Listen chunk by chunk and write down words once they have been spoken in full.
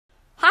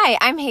Hi,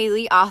 I'm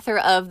Haley, author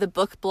of the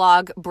book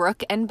blog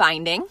Brook and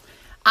Binding.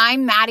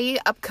 I'm Maddie,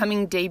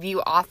 upcoming debut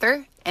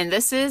author, and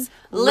this is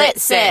Lit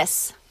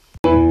Sis.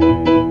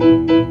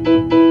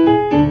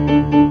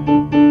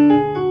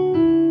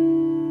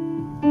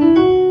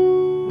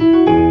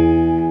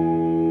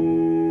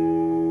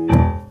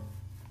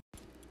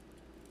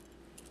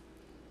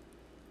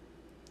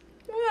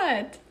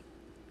 What?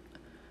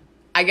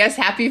 I guess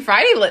happy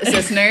Friday, Lit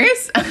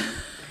listeners.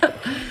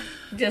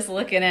 Just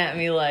looking at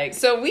me like,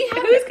 so we had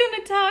who's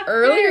going to talk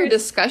earlier first?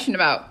 discussion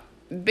about,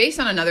 based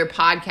on another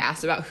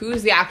podcast, about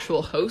who's the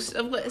actual host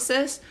of Lit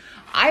Sis.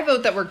 I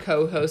vote that we're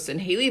co-hosts, and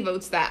Haley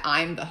votes that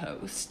I'm the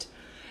host.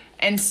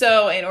 And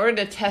so in order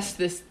to test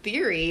this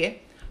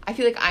theory, I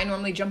feel like I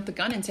normally jump the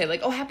gun and say,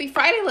 like, oh, happy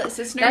Friday, Lit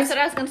listeners. That's what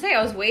I was going to say.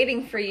 I was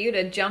waiting for you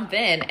to jump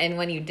in, and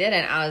when you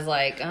didn't, I was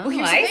like, oh,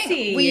 Well, I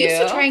see we you.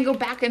 used to try and go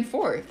back and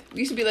forth. We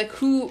used to be like,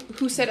 who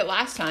said it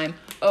last time?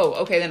 Oh,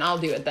 okay, then I'll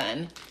do it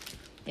then.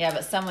 Yeah,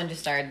 but someone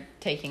just started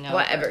taking over.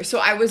 Whatever. So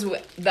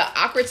the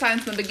awkward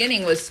silence in the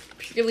beginning was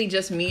purely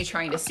just me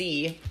trying to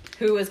see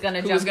Who was going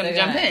to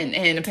jump in,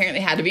 and apparently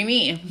it had to be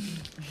me.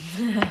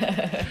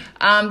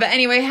 But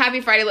anyway,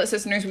 happy Friday, Lit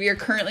listeners. We are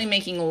currently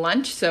making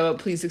lunch, so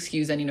please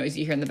excuse any noise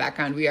you hear in the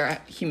background. We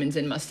are humans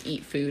and must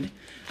eat food.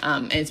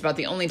 And it's about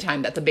the only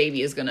time that the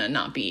baby is going to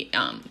not be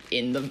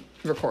in the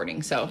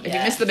recording. So if you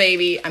miss the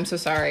baby, I'm so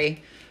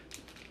sorry.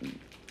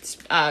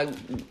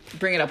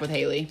 Bring it up with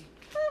Haley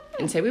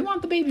and say, we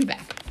want the baby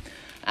back.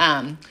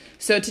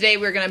 So today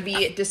we're going to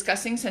be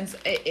discussing, since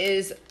it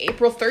is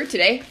April 3rd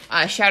today,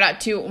 shout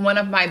out to one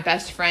of my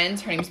best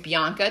friends. Her name's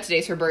Bianca.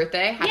 Today's her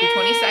birthday. Happy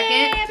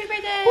 22nd. Happy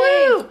birthday.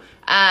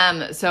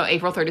 Woo! So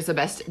April 3rd is the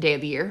best day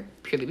of the year,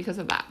 purely because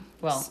of that.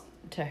 Well,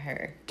 to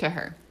her. To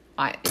her.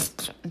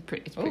 It's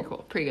pretty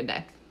cool. Pretty good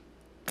day.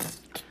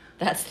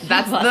 That's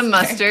the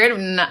mustard.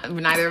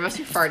 Neither of us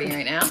are farting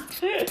right now.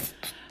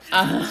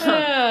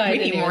 We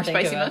need more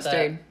spicy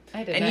mustard.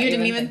 And you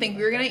didn't even think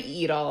we were going to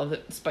eat all of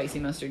the spicy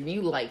mustard. And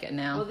you like it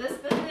now. Well, this is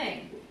the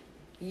thing.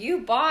 You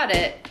bought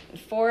it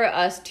for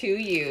us to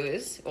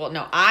use. Well,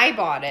 no, I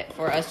bought it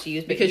for us to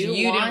use. Because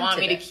you didn't want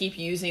me to keep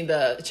using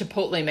the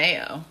Chipotle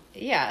mayo.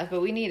 Yeah, but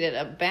we needed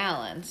a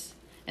balance.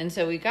 And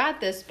so we got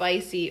this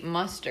spicy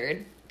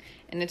mustard.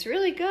 And it's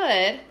really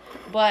good.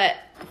 But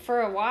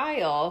for a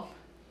while,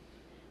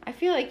 I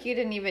feel like you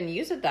didn't even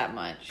use it that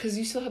much. Because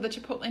you still have the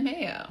Chipotle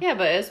mayo. Yeah,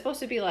 but it's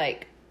supposed to be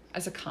like...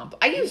 As a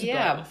I used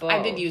both.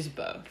 I did use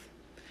both.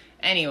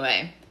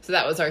 Anyway, so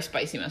that was our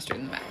spicy mustard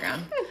in the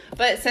background.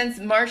 But since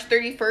March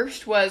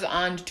 31st was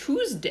on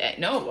Tuesday.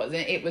 No, it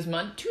wasn't. It was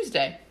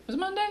Tuesday. Was it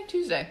Monday?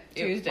 Tuesday.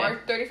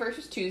 March 31st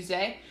was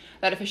Tuesday.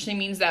 That officially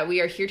means that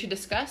we are here to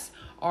discuss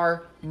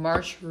our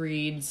March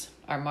reads.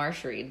 Our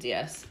March reads,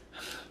 yes.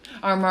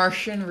 Our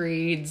Martian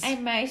reads. Our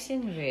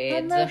Martian reads.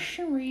 Our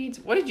Martian reads.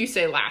 What did you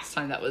say last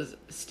time that was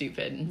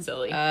stupid and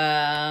silly?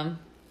 Oh,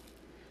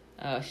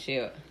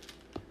 shoot.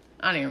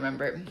 I don't even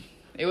remember.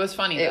 It was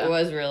funny, though. It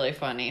was really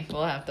funny.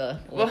 We'll have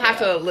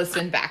to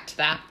listen back to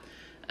that.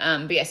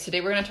 But yes, today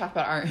we're going to talk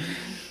about our...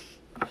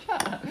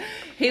 Shut up.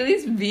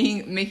 Haley's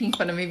making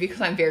fun of me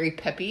because I'm very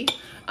peppy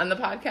on the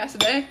podcast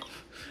today.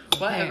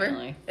 Whatever.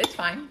 Apparently. It's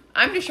fine.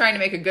 I'm just trying to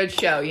make a good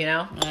show, you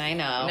know? I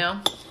know. You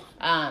know?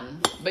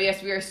 But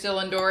yes, we are still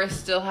indoors,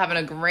 still having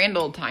a grand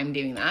old time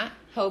doing that.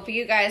 Hope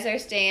you guys are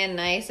staying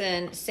nice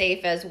and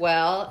safe as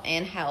well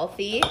and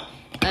healthy.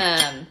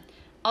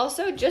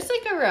 Also, just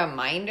like a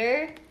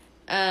reminder,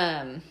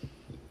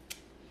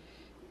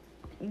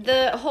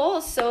 the whole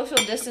social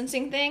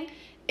distancing thing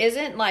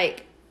isn't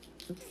like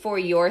for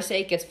your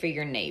sake, it's for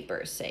your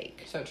neighbor's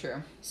sake. So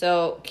true.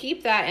 So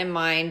keep that in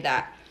mind,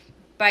 that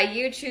by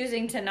you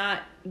choosing to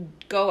not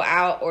go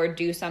out or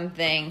do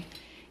something,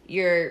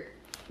 you're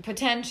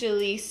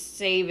potentially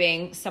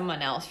saving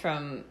someone else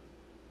from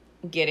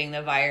getting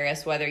the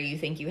virus, whether you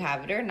think you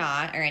have it or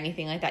not, or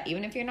anything like that,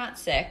 even if you're not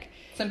sick.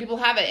 Some people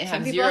have it and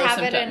have zero symptoms.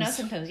 Some people have it and no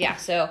symptoms. Yeah,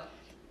 so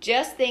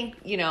just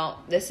think,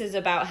 this is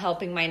about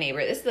helping my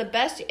neighbor. This is the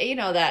best,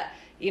 that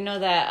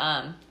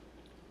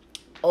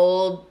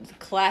old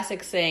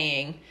classic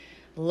saying,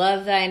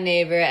 love thy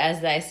neighbor as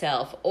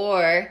thyself,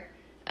 or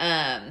do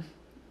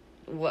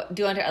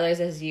unto others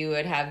as you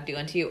would have do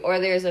unto you. Or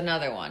there's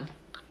another one.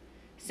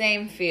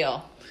 Same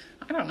feel.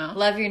 I don't know.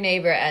 Love your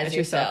neighbor as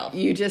yourself.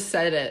 You just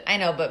said it. I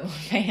know, but more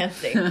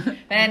fancy. But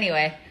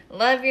anyway,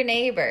 love your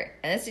neighbor.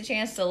 And it's a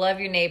chance to love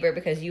your neighbor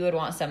because you would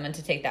want someone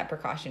to take that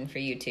precaution for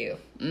you too.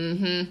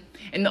 Mm-hmm.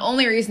 And the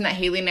only reason that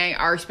Haley and I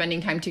are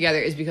spending time together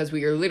is because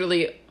we are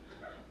literally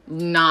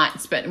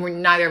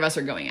neither of us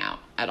are going out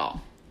at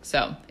all.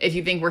 So if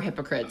you think we're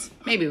hypocrites,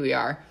 maybe we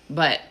are,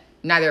 but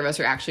neither of us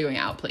are actually going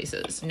out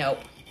places. Nope.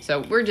 So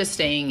we're just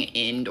staying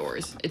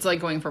indoors. It's like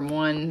going from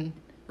one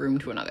room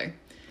to another.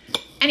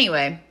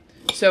 Anyway,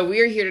 so we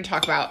are here to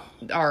talk about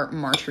our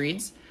March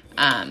reads.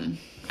 I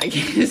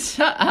guess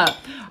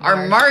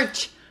our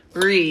March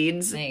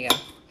reads. There you go.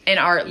 And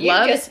our you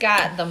just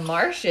got the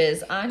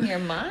marshes on your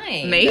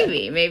mind.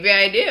 Maybe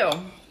I do.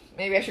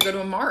 Maybe I should go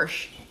to a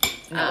marsh.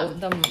 No,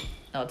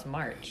 it's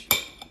March.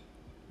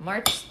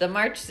 The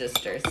March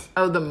Sisters.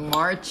 Oh, the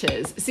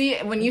Marches. See,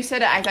 when you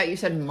said it, I thought you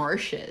said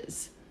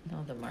marshes.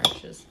 No, the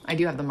Marches. I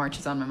do have the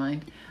Marches on my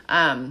mind.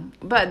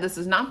 But this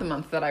is not the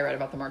month that I read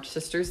about the March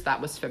Sisters.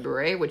 That was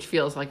February, which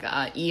feels like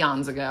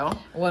eons ago.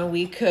 When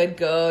we could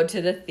go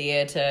to the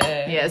theater.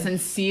 Yes,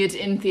 and see it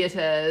in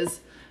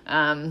theaters.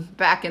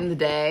 Back in the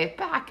day.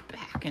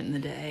 Back in the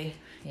day.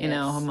 Yes. You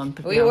know, a month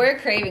ago. We were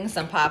craving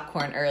some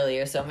popcorn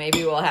earlier, so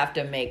maybe we'll have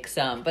to make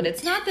some. But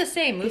it's not the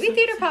same. Movie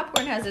theater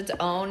popcorn has its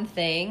own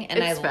thing,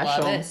 and I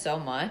love it so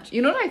much.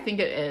 You know what I think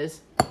it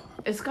is?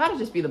 It's got to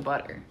just be the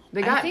butter.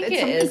 I think it's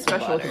something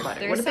special with the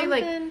butter. What if they,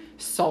 like,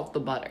 salt the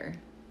butter?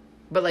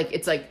 But, like,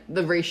 it's, like,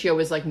 the ratio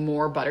is, like,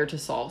 more butter to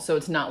salt. So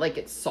it's not, like,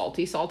 it's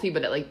salty,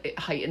 but it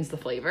heightens the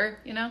flavor,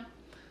 you know?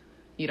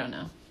 You don't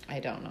know.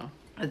 I don't know.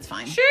 It's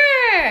fine.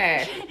 Sure,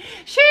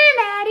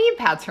 Maddie.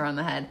 Pats her on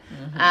the head.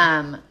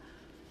 Mm-hmm.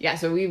 Yeah,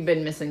 so we've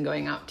been missing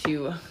going out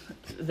to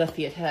the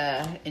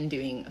theater and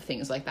doing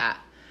things like that.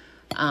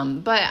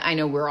 But I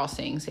know we're all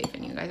staying safe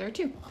and you guys are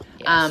too.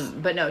 Yes.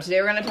 But no,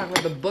 today we're going to talk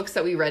about the books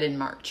that we read in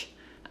March.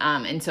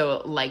 And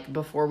so, like,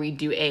 before we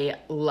do a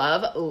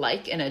love,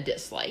 like, and a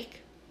dislike.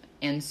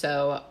 And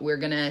so we're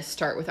going to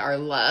start with our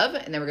love,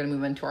 and then we're going to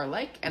move into our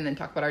like, and then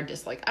talk about our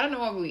dislike. I don't know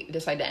why we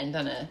decide to end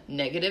on a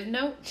negative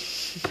note.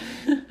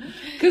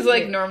 Because,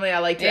 like, normally I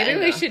like to Maybe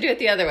we should do it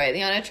the other way.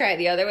 You want to try it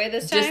the other way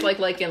this time? Dislike,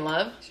 like, and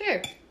love?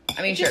 Sure.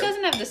 I mean, it just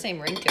doesn't have the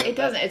same ring to it. It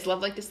doesn't. It's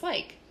love, like,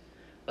 dislike.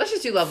 Let's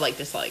just do love, like,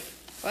 dislike.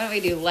 Why don't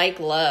we do like,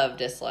 love,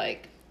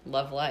 dislike?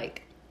 Love,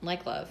 like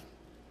love.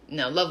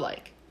 No, love,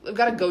 like. We've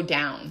got to go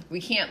down.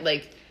 We can't,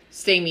 like,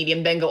 stay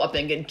medium, then go up,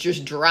 then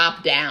just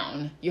drop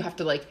down. You have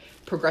to, like,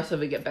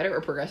 progressively get better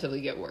or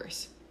progressively get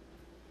worse.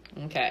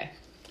 Okay.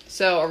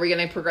 So are we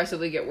going to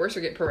progressively get worse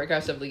or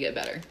progressively get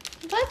better?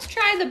 Let's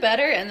try the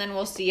better, and then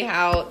we'll see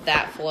how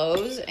that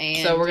flows. And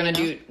so we're going to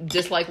do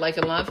dislike, like,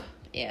 and love?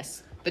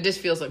 Yes. That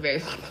just feels like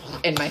very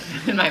in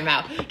my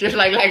mouth.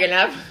 Dislike, like, and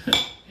love.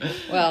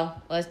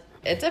 Well,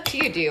 it's up to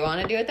you. Do you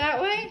want to do it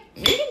that way?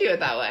 You can do it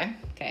that way.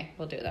 Okay,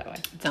 we'll do it that way.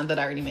 It's not that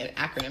I already made an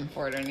acronym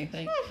for it or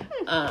anything.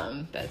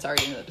 That's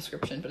already in the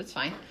description, but it's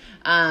fine.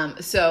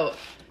 So,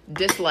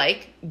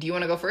 dislike. Do you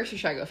want to go first or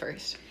should I go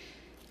first?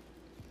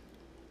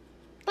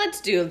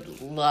 Let's do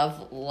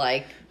love,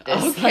 like,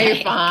 dislike.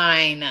 Okay,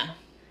 fine.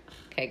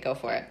 Okay, go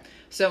for it.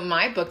 So,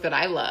 my book that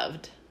I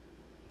loved,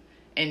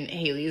 and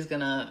Haley's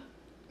going to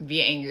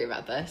be angry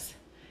about this,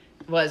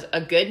 was A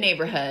Good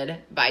Neighborhood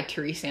by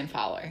Therese Ann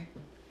Fowler.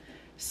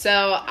 So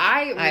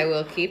I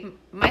will keep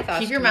my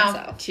thoughts to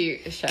myself.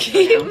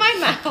 Keep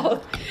my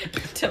mouth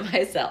to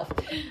myself.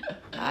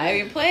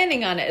 I'm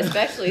planning on it,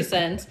 especially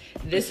since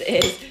this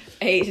is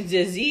a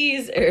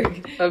disease or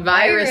a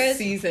virus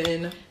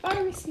season.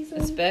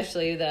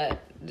 Especially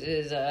that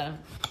is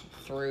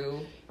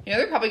through. You know,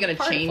 they're probably going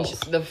to change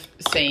the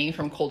saying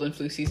from cold and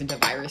flu season to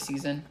virus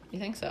season. You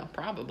think so?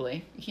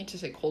 Probably. You can't just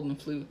say cold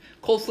flu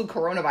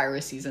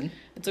coronavirus season.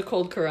 It's a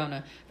cold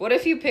corona. What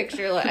if you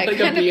picture like I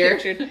kind of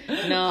pictured?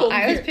 No,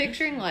 I was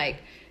picturing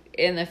like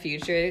in the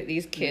future,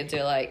 these kids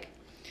are like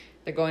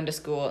they're going to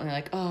school and they're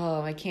like,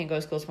 oh, I can't go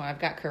to school tomorrow. I've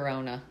got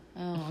corona.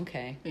 Oh,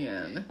 okay.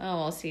 Yeah. Oh,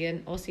 we'll see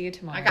you. We'll see you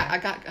tomorrow. I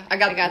got the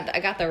Ronies. I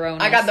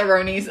got the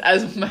Ronies,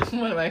 as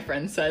one of my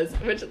friends says,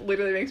 which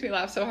literally makes me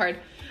laugh so hard.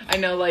 I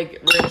know,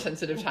 like, we're in a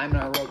sensitive time in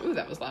our world. Ooh,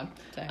 that was loud.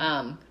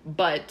 Sorry.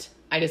 But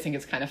I just think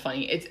it's kind of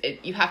funny.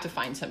 You have to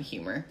find some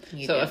humor.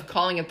 If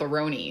calling it the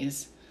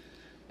Ronies,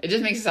 it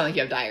just makes it sound like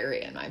you have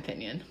diarrhea, in my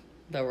opinion.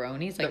 The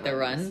Ronies, like the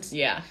runs.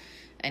 Yeah.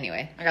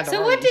 Anyway, I got the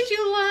Ronies. What did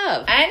you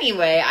love?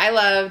 Anyway, I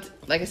loved,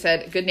 like I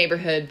said, Good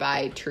Neighborhood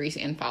by Therese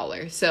Ann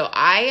Fowler. So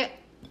I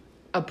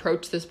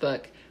approached this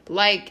book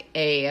like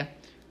a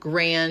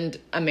grand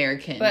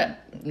American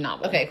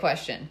novel. Okay,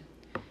 question.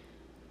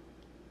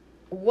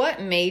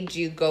 What made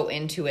you go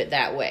into it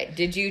that way?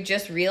 Did you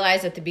just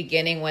realize at the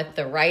beginning with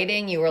the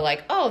writing, you were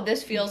like, oh,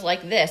 this feels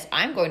like this.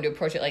 I'm going to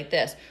approach it like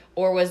this.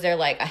 Or was there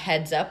like a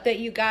heads up that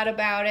you got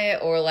about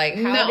it? Or like,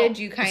 how did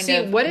you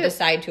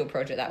decide to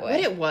approach it that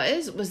way? What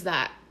it was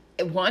that,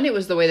 one, it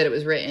was the way that it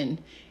was written.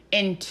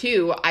 And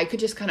two, I could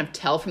just kind of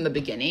tell from the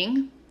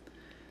beginning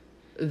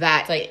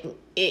that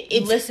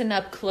it's listen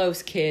up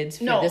close, kids,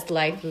 for this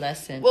life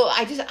lesson. Well,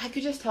 I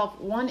could just tell.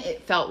 One,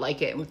 it felt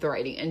like it with the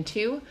writing, and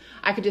two,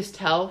 I could just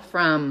tell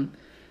from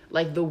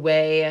like the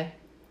way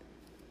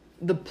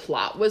the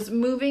plot was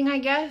moving, I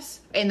guess,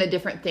 and the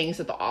different things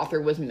that the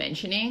author was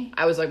mentioning.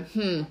 I was like,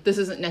 this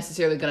isn't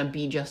necessarily going to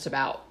be just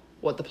about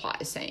what the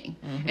plot is saying.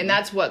 Mm-hmm. And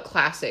that's what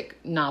classic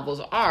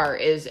novels are.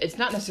 Is it's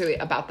not necessarily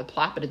about the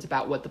plot, but it's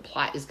about what the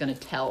plot is going to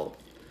tell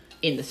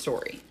in the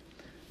story.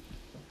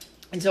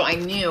 And so I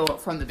knew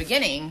from the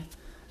beginning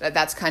that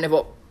that's kind of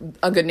what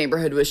A Good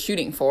Neighborhood was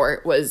shooting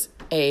for, was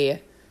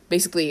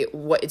basically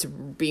what it's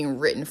being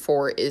written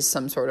for is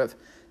some sort of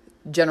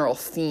general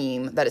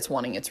theme that it's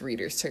wanting its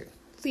readers to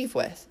leave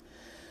with.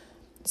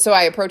 So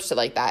I approached it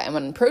like that. And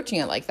when approaching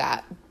it like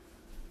that,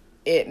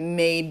 it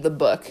made the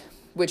book,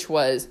 which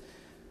was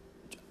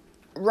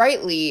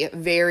rightly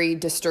very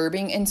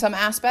disturbing in some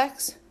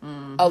aspects,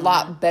 a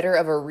lot better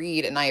of a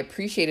read. And I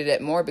appreciated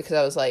it more because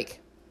I was like,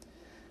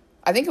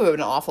 I think it would have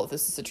been awful if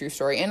this is a true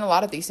story. And a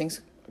lot of these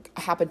things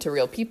happen to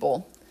real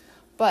people.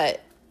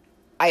 But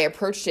I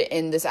approached it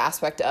in this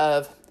aspect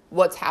of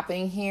what's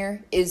happening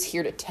here is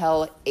here to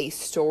tell a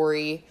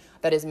story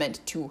that is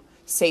meant to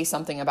say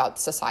something about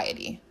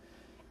society.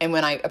 And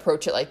when I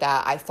approach it like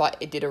that, I thought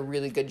it did a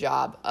really good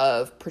job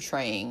of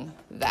portraying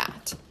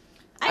that.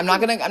 I'm not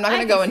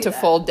gonna go into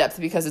full depth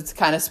because it's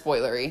kind of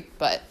spoilery,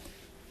 but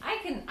I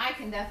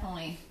can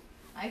definitely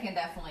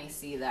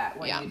see that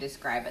when you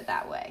describe it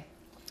that way.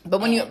 But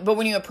when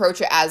you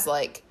approach it as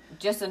like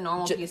just a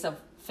normal piece of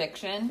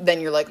fiction,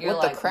 then you're like,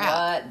 what the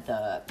crap?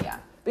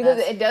 Because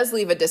it does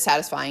leave a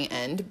dissatisfying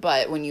end,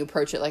 but when you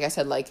approach it, like I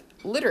said, like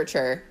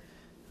literature,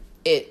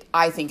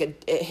 I think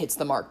it hits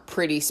the mark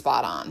pretty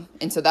spot on.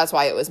 And so that's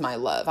why it was my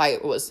love.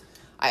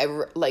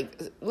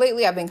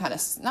 Lately I've been kind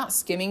of not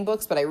skimming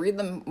books, but I read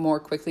them more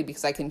quickly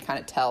because I can kind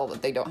of tell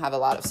that they don't have a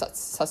lot of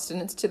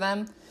sustenance to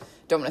them.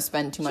 Don't want to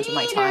spend too much of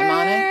my time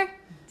on it.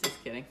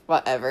 Just kidding.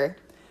 Whatever.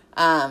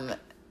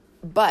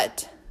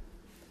 But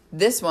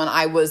this one,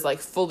 I was like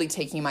fully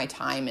taking my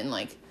time and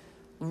like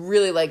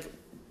really like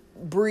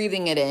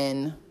breathing it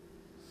in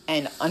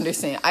and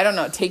understanding. I don't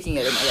know, taking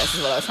it in, I guess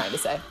is what I was trying to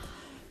say.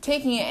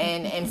 Taking it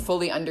in and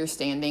fully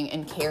understanding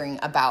and caring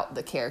about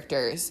the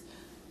characters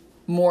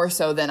more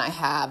so than I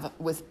have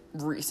with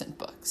recent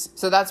books.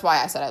 So that's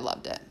why I said I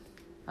loved it.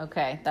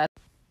 Okay.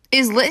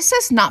 Is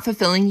Litsus not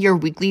fulfilling your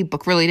weekly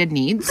book-related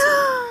needs?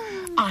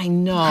 I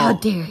know. How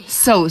dare you.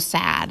 So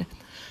sad.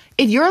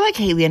 If you're like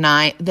Haley and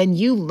I, then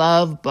you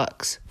love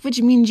books, which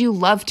means you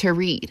love to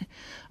read.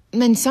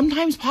 And then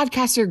sometimes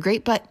podcasts are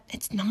great, but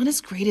it's not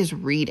as great as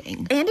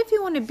reading. And if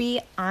you want to be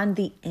on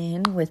the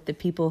in with the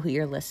people who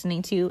you're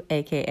listening to,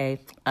 aka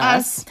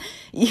us,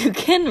 you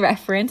can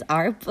reference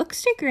our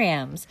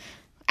Bookstagrams.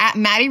 At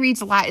Maddie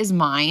Reads a Lot is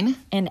mine.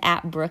 And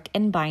at Brook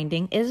and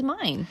Binding is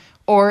mine.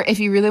 Or if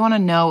you really want to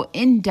know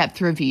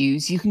in-depth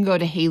reviews, you can go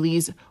to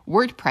Haley's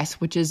WordPress,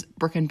 which is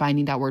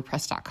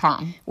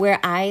brookandbinding.wordpress.com. Where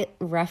I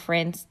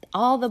reference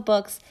all the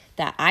books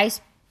that I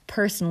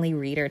personally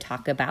read or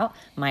talk about,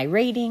 my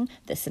rating,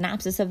 the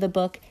synopsis of the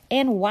book,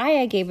 and why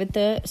I gave it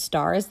the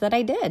stars that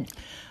I did.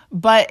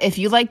 But if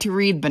you like to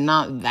read but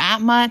not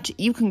that much,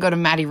 you can go to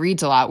Maddie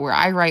Reads a Lot, where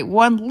I write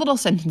one little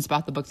sentence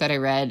about the book that I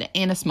read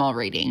and a small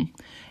rating.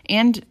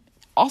 And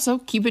also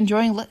keep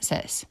enjoying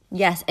Litsus.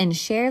 Yes, and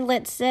share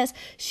Litsus,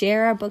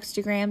 share our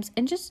Bookstagrams,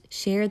 and just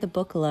share the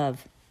book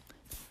love.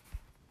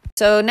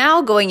 So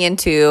now going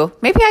into,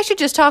 maybe I should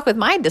just talk with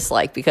my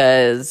dislike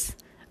because,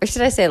 or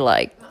should I say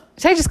like?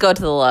 Should I just go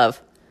to the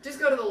love? Just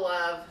go to the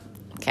love.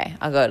 Okay,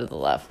 I'll go to the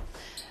love.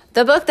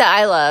 The book that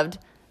I loved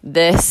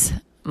this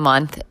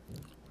month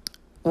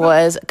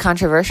was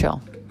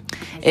controversial.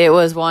 It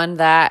was one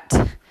that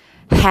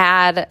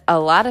had a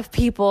lot of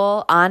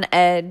people on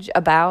edge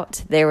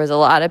about. There was a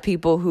lot of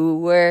people who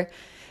were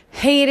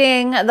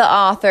hating the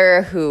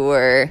author, who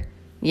were,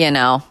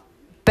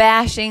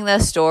 bashing the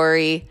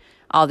story,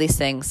 all these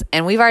things.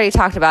 And we've already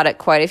talked about it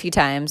quite a few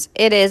times.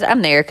 It is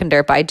American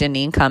Dirt by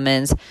Janine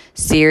Cummins.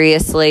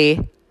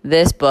 Seriously,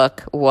 this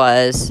book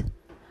was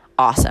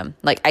awesome.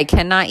 Like, I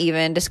cannot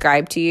even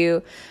describe to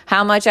you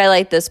how much I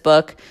like this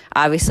book.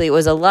 Obviously, it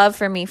was a love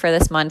for me for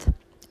this month.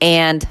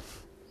 And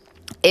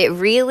it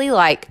really,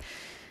 I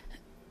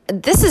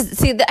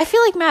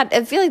feel like, Matt,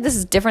 this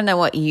is different than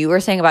what you were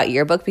saying about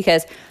your book,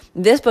 because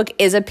this book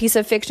is a piece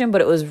of fiction,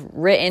 but it was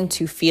written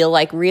to feel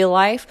like real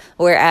life.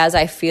 Whereas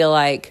I feel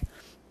like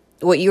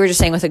what you were just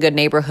saying with A Good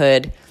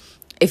Neighborhood,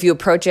 if you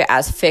approach it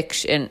as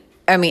fiction,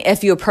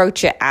 if you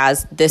approach it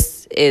as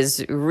this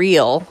is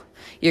real,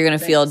 you're going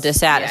to feel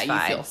dissatisfied.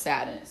 Yeah, you feel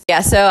sadness.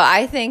 Yeah, so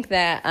I think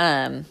that,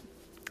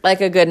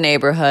 A Good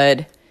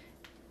Neighborhood,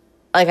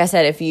 like I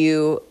said, if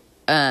you,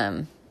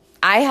 I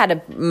had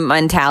a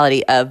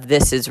mentality of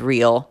this is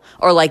real,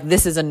 or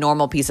this is a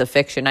normal piece of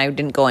fiction. I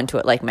didn't go into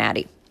it like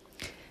Maddie.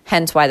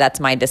 Hence why that's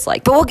my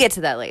dislike. But we'll get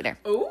to that later.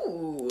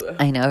 Ooh.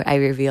 I know, I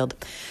revealed.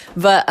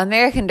 But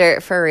American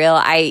Dirt, for real,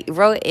 I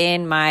wrote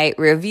in my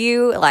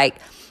review,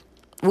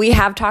 we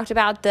have talked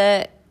about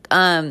the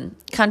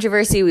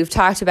controversy. We've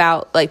talked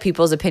about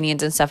people's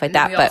opinions and stuff like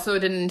that. We also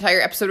did an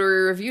entire episode where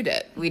we reviewed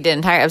it. We did an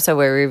entire episode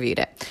where we reviewed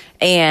it.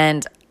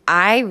 And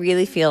I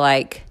really feel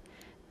like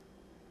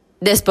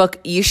this book,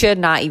 you should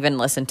not even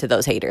listen to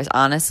those haters,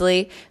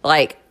 honestly.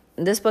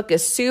 This book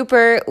is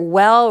super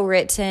well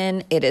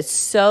written. It is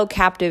so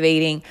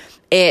captivating.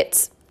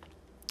 It's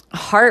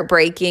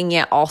heartbreaking,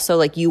 yet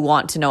also you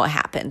want to know what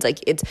happens.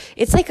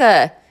 It's like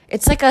a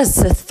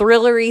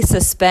thrillery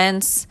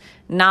suspense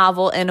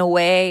novel in a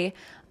way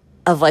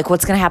of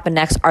what's going to happen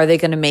next. Are they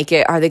going to make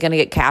it? Are they going to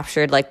get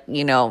captured?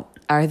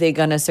 Are they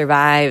going to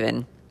survive?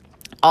 And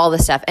all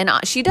this stuff. And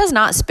she does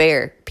not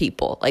spare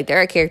people.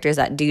 There are characters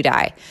that do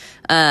die.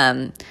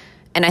 And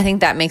I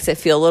think that makes it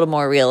feel a little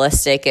more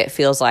realistic. It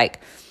feels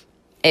like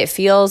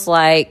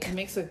it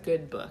makes a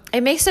good book.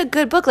 It makes a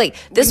good book.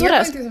 This when what you're I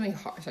was going through something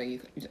hard.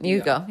 Sorry, you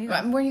go.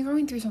 When you're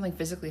going through something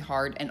physically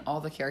hard and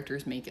all the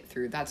characters make it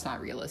through, that's not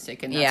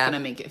realistic, and that's going to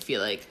make it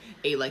feel like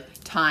a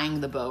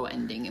tying the bow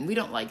ending, and we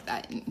don't like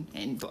that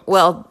in books.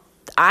 Well,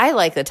 I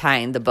like the tie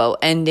in the bow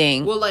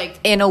ending. Well, like,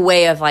 in a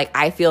way of like,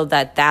 I feel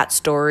that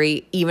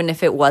story, even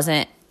if it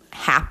wasn't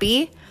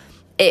happy,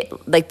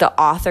 it like the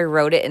author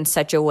wrote it in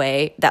such a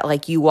way that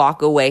like you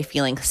walk away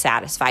feeling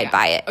satisfied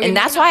by it. Okay, and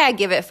that's why I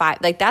give it 5.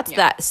 Like that's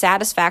that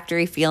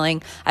satisfactory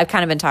feeling I've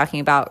kind of been talking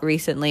about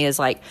recently, is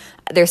like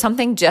there's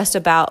something just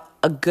about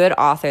a good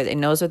author that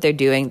knows what they're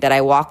doing that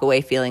I walk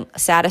away feeling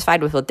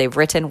satisfied with what they've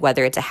written,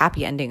 whether it's a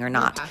happy ending or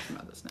not. I'm passionate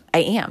about this now. I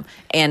am.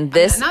 And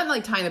this, I'm not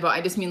like tying the bow.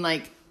 I just mean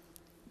like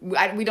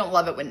we don't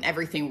love it when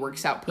everything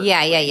works out perfectly.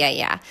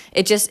 Yeah.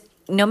 It just,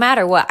 no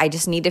matter what, I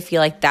just need to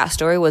feel like that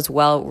story was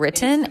well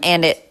written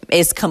and it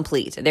is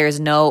complete. There's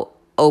no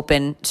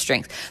open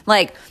strings.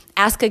 Like,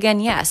 Ask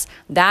Again, yes,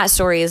 that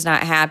story is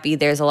not happy.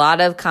 There's a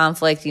lot of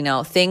conflict. You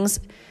know, things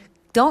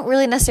don't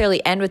really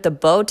necessarily end with the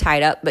bow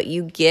tied up, but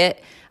you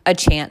get a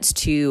chance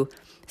to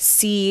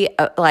see,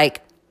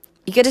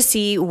 you get to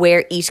see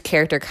where each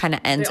character kind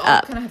of ends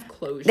up. They all kind of have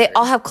closure. They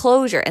all have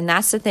closure, and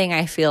that's the thing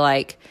I feel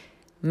like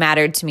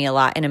mattered to me a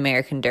lot in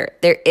American Dirt.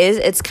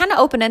 It's kind of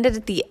open-ended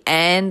at the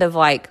end of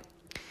like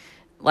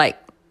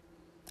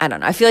I don't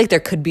know. I feel like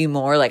there could be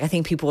more. Like, I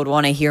think people would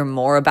want to hear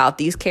more about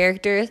these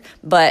characters,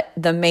 but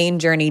the main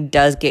journey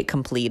does get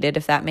completed,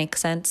 if that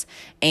makes sense.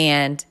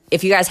 And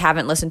if you guys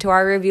haven't listened to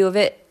our review of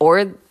it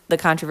or the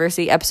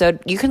controversy episode,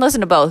 you can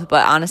listen to both,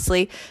 but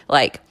honestly,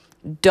 like,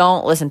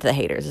 don't listen to the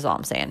haters is all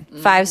I'm saying.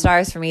 5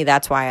 stars for me.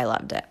 That's why I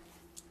loved it.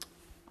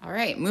 All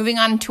right. Moving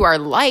on to our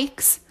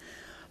likes.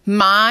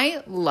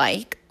 My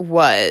like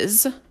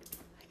was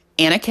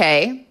Anna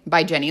K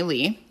by Jenny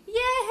Lee.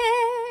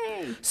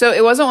 Yay! So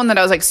it wasn't one that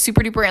I was like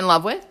super duper in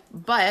love with,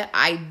 but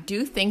I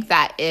do think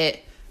that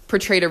it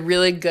portrayed a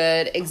really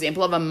good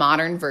example of a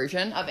modern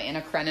version of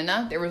Anna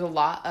Karenina. There was a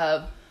lot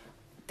of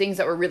things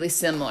that were really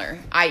similar.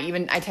 I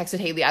texted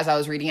Haley as I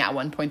was reading at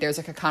one point. There's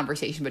like a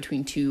conversation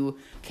between 2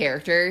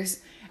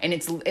 characters, and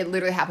it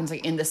literally happens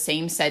like in the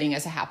same setting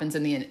as it happens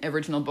in the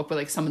original book, with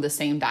like some of the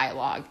same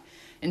dialogue.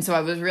 And so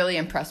I was really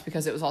impressed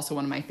because it was also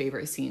one of my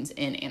favorite scenes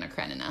in Anna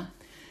Karenina.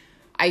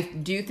 I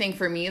do think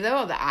for me,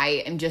 though, that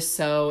I am just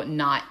so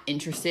not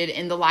interested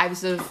in the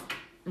lives of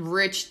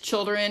rich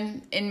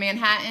children in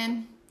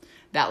Manhattan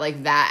that,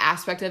 like, that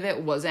aspect of it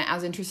wasn't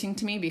as interesting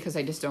to me because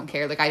I just don't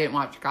care. Like, I didn't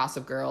watch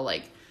Gossip Girl,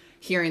 like,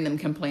 hearing them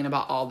complain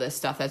about all this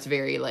stuff that's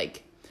very,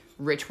 like,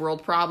 rich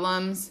world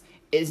problems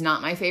is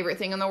not my favorite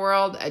thing in the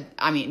world.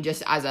 I mean,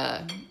 just as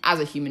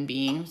a human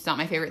being, it's not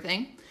my favorite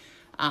thing.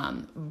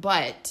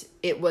 But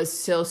it was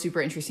still super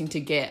interesting to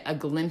get a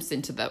glimpse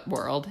into that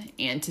world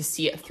and to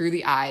see it through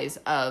the eyes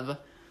of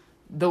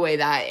the way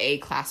that a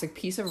classic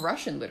piece of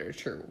Russian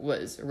literature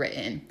was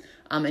written.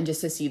 And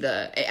just to see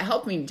it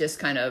helped me just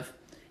kind of,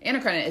 Anna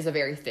Karenina is a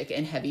very thick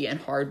and heavy and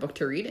hard book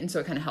to read. And so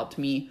it kind of helped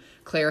me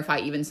clarify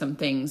even some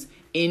things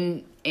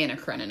in Anna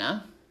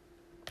Karenina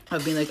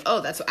of being like,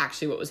 oh, that's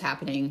actually what was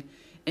happening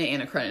in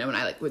Anna Karenina when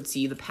I like would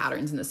see the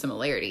patterns and the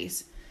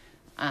similarities.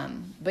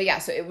 But yeah,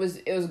 so it was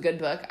a good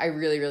book. I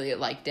really, really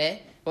liked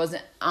it. It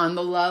wasn't on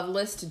the love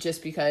list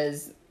just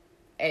because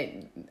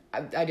I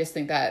just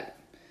think that,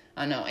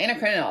 I don't know, Anna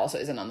Karenina also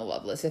isn't on the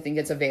love list. I think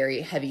it's a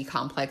very heavy,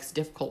 complex,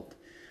 difficult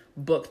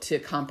book to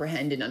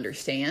comprehend and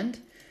understand.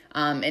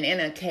 And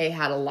Anna K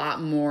had a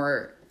lot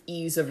more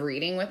ease of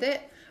reading with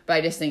it, but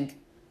I just think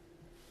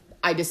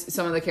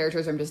some of the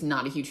characters I'm just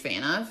not a huge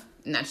fan of,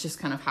 and that's just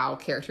kind of how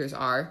characters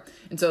are.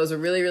 And so it was a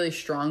really, really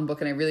strong book,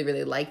 and I really,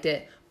 really liked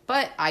it.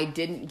 But I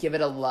didn't give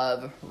it a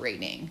love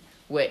rating,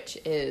 which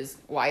is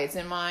why it's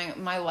in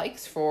my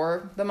likes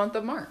for the month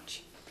of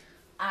March.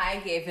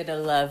 I gave it a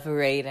love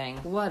rating.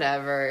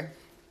 Whatever.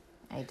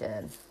 I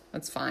did.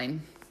 That's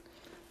fine.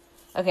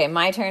 Okay,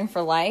 my turn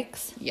for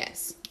likes?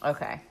 Yes.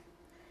 Okay.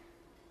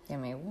 Give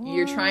me one.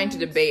 You're trying to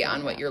debate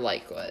on what your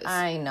like was.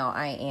 I know,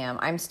 I am.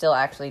 I'm still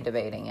actually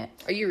debating it.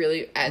 Are you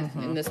really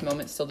in this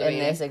moment still debating?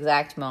 In this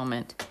exact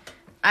moment.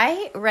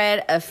 I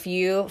read a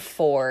few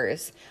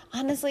 4s.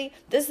 Honestly,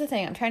 this is the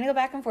thing. I'm trying to go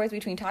back and forth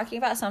between talking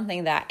about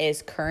something that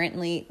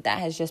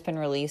has just been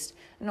released.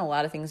 I know a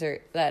lot of things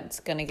that's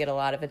going to get a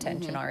lot of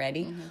attention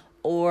already. Mm-hmm.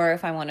 Or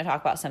if I want to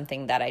talk about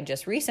something that I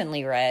just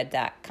recently read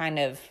that kind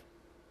of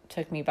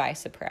took me by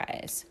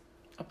surprise.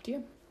 Up to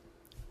you.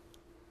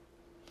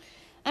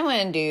 I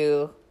want to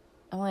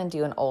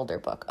do an older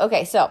book.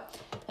 Okay, so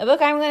the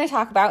book I'm going to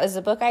talk about is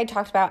the book I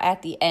talked about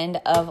at the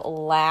end of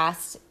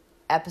last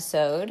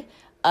episode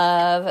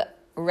of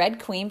Red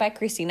Queen by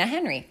Christina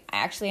Henry. I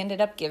actually ended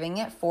up giving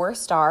it 4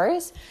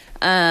 stars.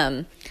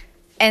 And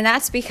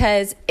that's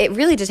because it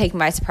really did take me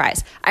by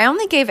surprise. I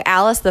only gave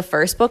Alice, the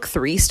first book,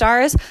 3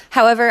 stars.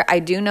 However, I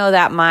do know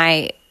that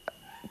my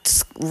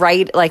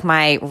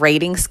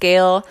rating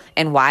scale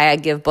and why I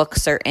give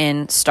books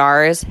certain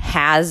stars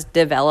has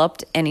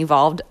developed and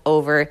evolved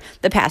over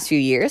the past few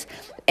years.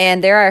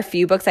 And there are a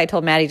few books, I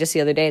told Maddie just the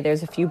other day,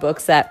 there's a few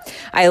books that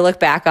I look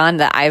back on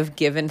that I've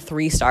given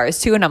 3 stars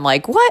to. And I'm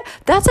like, what?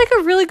 That's like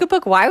a really good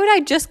book. Why would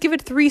I just give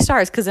it 3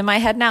 stars? Because in my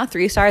head now,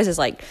 3 stars is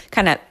like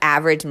kind of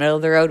average, middle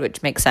of the road,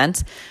 which makes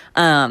sense.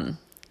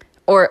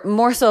 Or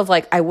more so of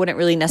like, I wouldn't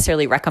really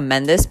necessarily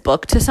recommend this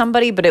book to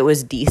somebody, but it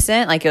was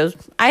decent. Like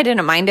I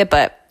didn't mind it,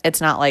 but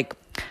it's not like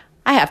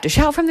I have to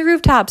shout from the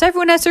rooftops.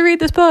 Everyone has to read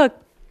this book.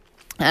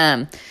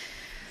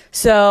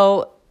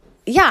 So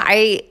yeah,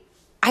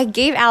 I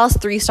gave Alice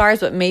 3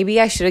 stars, but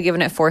maybe I should have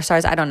given it 4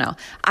 stars. I don't know.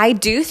 I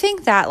do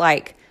think that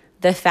like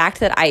the fact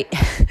that I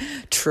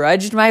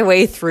trudged my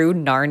way through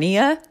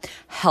Narnia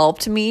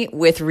helped me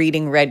with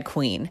reading Red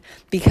Queen,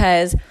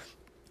 because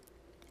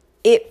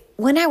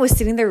when I was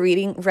sitting there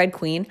reading Red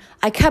Queen,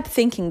 I kept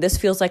thinking this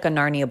feels like a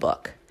Narnia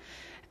book.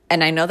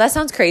 And I know that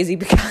sounds crazy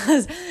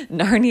because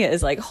Narnia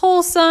is like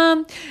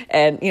wholesome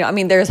and, you know, I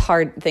mean, there's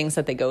hard things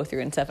that they go through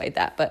and stuff like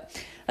that. But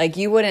like,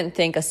 you wouldn't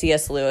think a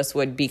C.S. Lewis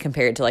would be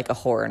compared to like a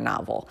horror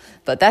novel.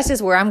 But that's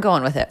just where I'm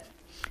going with it.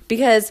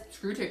 Because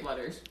Screwtape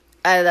Letters.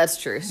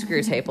 That's true.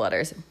 Screwtape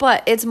Letters.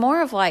 But it's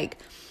more of like,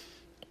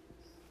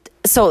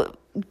 so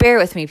bear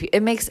with me.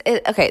 It makes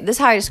it, okay, this is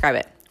how I describe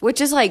it. Which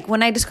is like,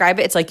 when I describe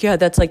it, it's like, yeah,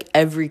 that's like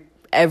every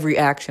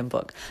action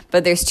book.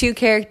 But there's 2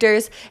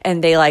 characters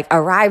and they like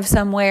arrive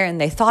somewhere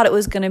and they thought it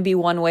was going to be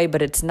one way,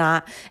 but it's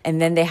not. And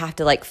then they have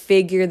to like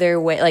figure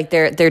their way, like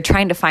they're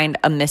trying to find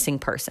a missing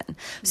person.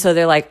 So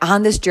they're like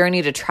on this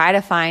journey to try to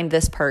find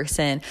this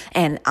person,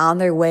 and on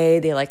their way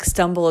they like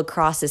stumble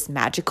across this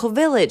magical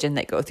village and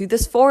they go through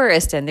this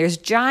forest and there's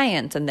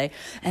giants, and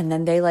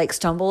then they like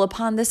stumble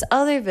upon this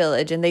other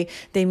village and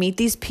they meet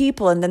these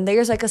people, and then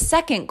there's like a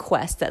second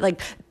quest that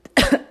like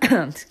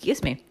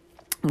excuse me,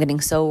 I'm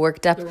getting so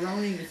worked up. No,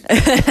 my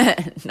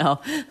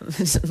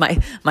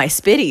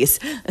spitties.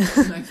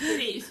 My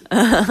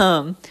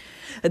spitties.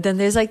 But then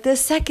there's like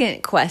this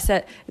second quest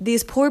that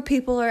these poor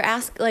people are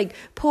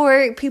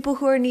poor people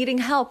who are needing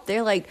help.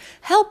 They're like,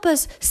 help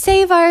us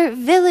save our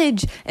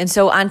village. And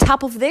so on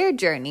top of their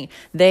journey,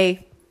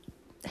 they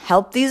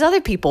help these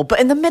other people. But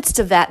in the midst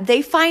of that,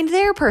 they find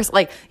their person.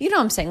 Like, you know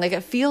what I'm saying? Like,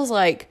 it feels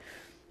like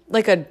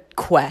a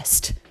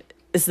quest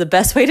is the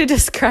best way to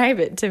describe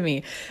it to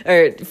me,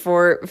 or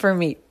for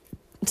me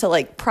to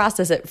like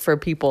process it for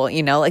people,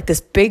 you know, like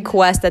this big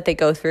quest that they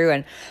go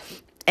through,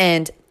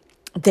 and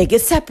they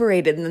get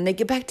separated and then they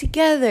get back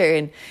together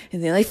and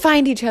then they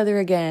find each other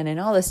again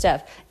and all this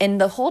stuff. And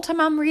the whole time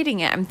I'm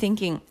reading it, I'm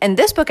thinking, and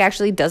this book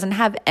actually doesn't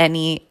have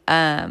any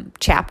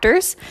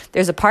chapters.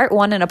 There's a part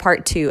 1 and a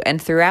part 2.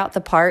 And throughout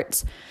the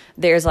parts,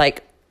 there's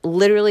like,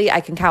 literally I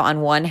can count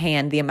on one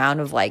hand the amount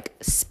of like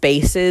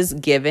spaces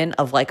given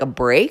of like a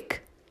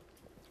break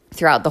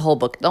throughout the whole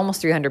book,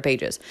 almost 300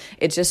 pages.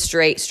 It's just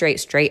straight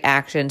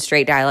action,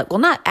 straight dialogue. Well,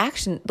 not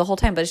action the whole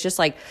time, but it's just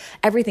like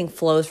everything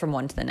flows from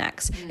one to the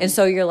next. Mm-hmm. And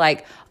so you're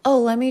like, oh,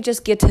 let me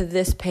just get to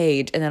this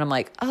page. And then I'm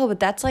like, oh, but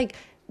that's like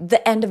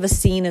the end of a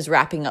scene is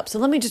wrapping up. So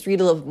let me just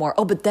read a little bit more.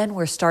 Oh, but then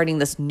we're starting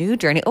this new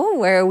journey. Oh,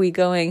 where are we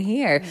going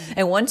here? Mm-hmm.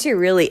 And once you're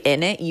really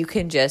in it, you're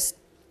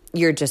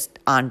just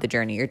on the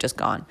journey. You're just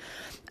gone.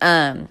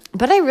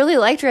 But I really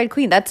liked Red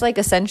Queen. That's like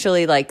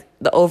essentially like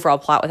the overall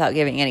plot without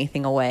giving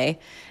anything away.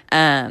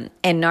 And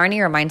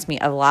Narnia reminds me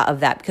a lot of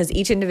that, because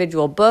each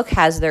individual book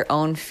has their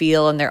own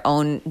feel and their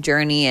own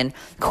journey and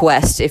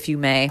quest, if you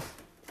may.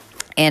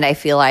 And I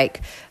feel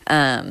like,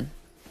 when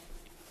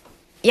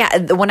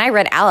I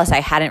read Alice,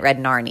 I hadn't read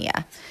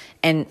Narnia.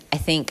 And I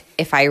think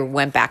if I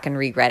went back and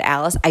reread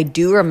Alice, I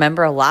do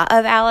remember a lot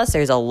of Alice.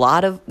 There's a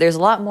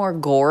lot more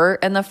gore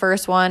in the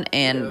first one,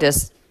 and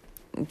just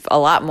a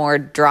lot more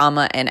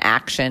drama and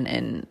action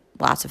and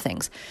lots of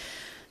things.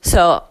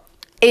 So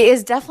it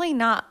is definitely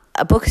not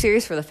a book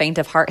series for the faint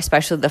of heart,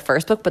 especially the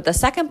first book. But the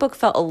second book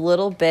felt a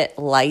little bit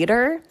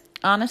lighter,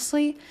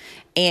 honestly,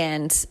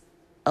 and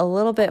a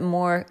little bit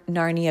more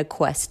Narnia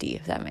questy,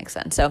 if that makes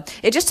sense. So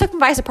it just took me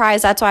by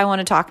surprise. That's why I want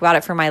to talk about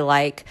it for my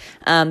like.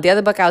 The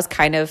other book I was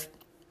kind of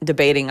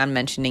debating on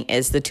mentioning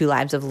is The Two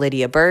Lives of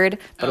Lydia Bird,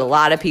 but a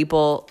lot of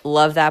people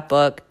love that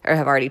book or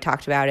have already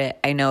talked about it.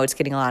 I know it's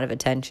getting a lot of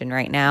attention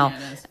right now.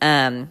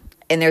 Yeah,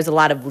 and there's a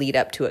lot of lead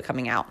up to it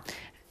coming out.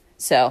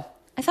 So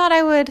I thought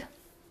I would,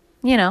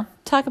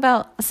 talk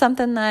about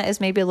something that is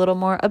maybe a little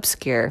more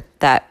obscure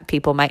that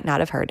people might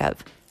not have heard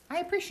of. I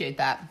appreciate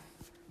that.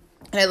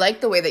 And I like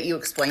the way that you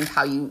explained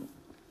how you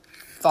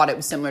thought it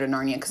was similar to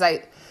Narnia, because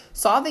I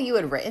saw that you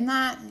had written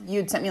that. You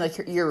had sent me like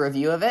your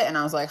review of it, and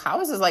I was like,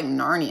 how is this like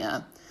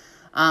Narnia?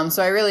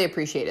 So I really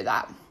appreciated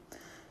that.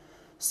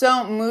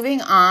 So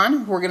moving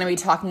on, we're going to be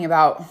talking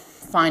about,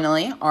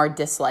 finally, our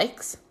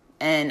dislikes.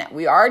 And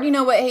we already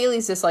know what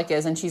Haley's dislike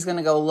is, and she's going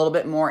to go a little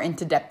bit more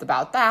into depth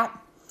about that.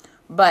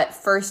 But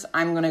first,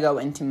 I'm going to go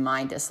into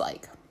my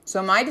dislike.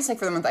 So my dislike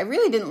for the month, I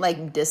really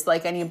didn't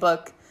dislike any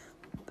book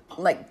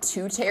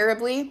too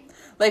terribly.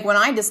 Like when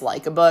I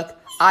dislike a book,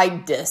 I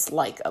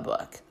dislike a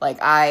book.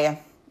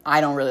 I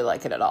don't really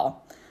like it at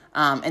all.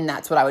 And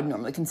that's what I would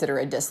normally consider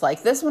a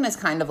dislike. This one is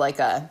kind of like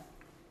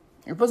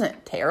it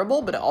wasn't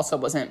terrible, but it also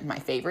wasn't my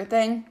favorite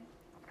thing.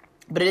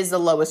 But it is the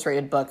lowest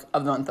rated book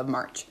of the month of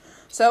March.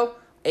 So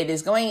it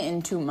is going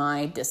into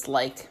my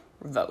dislike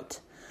vote.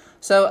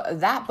 So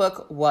that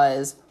book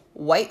was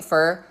White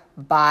Fur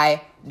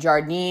by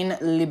Jardine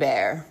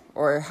Liber,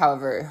 or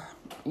however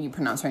you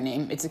pronounce her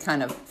name. It's a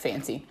kind of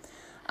fancy.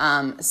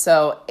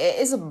 So it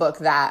is a book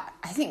that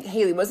I think,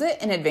 Haley, was it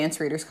an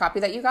advanced reader's copy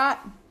that you got?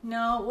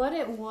 No, what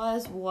it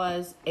was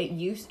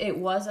it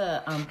was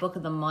a book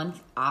of the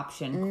month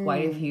option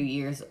quite a few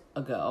years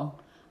ago.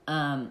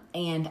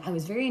 And I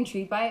was very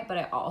intrigued by it, but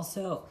I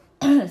also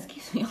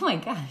excuse me, oh my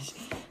gosh.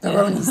 The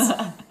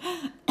Ronies.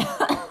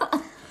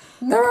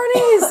 The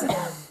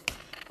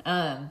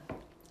Ronies.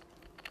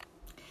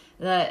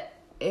 That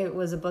it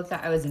was a book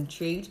that I was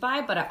intrigued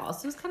by, but I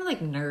also was kind of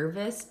like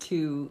nervous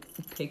to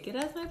pick it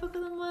as my book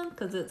of the month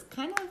because it's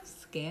kind of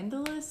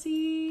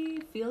scandalous-y,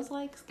 feels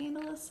like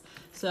scandalous.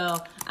 So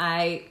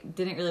I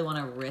didn't really want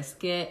to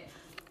risk it,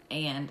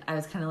 and I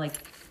was kind of like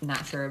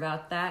not sure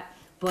about that.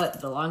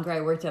 But the longer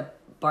I worked at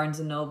Barnes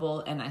 &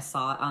 Noble and I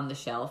saw it on the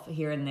shelf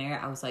here and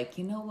there, I was like,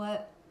 you know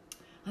what?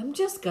 I'm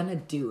just gonna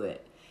do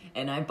it.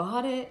 And I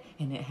bought it,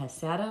 and it has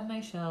sat on my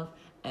shelf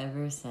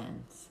ever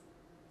since.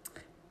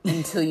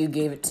 Until you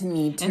gave it to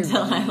me to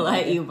Until I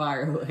let you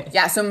borrow it.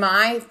 Yeah, so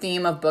my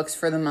theme of books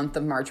for the month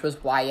of March was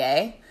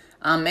YA.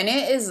 And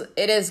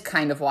it is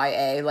kind of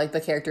YA. Like,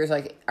 the characters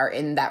like are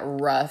in that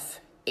rough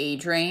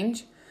age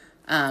range.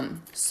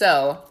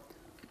 So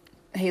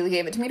Haley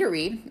gave it to me to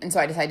read, and so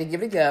I decided to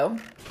give it a go.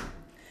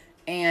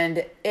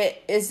 And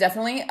it is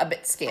definitely a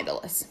bit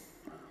scandalous,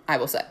 I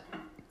will say.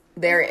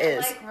 There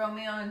is like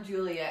Romeo and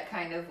Juliet,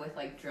 kind of with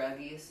like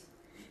druggies.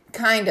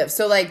 Kind of.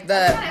 So like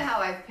That's kind of how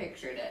I've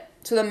pictured it.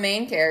 So the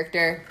main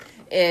character,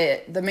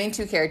 the main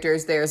two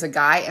characters, there's a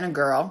guy and a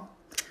girl.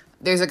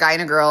 There's a guy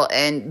and a girl,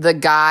 and the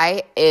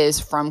guy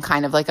is from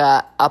kind of like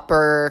a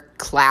upper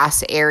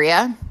class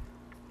area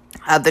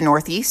of the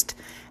Northeast.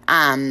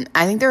 I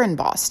think they're in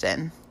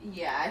Boston.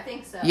 Yeah, I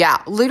think so.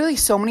 Yeah, literally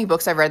so many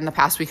books I've read in the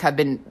past week have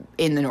been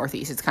in the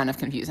Northeast. It's kind of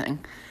confusing.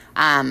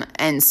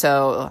 And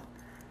so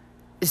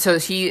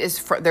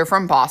they're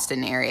from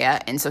Boston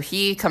area, and so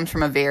he comes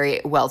from a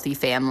very wealthy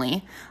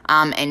family,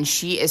 and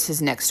she is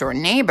his next door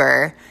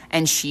neighbor,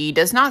 and she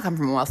does not come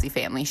from a wealthy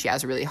family. She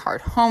has a really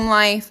hard home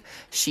life.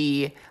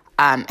 She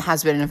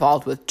has been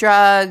involved with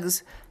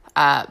drugs,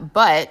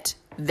 but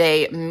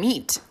they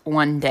meet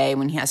one day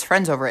when he has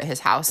friends over at his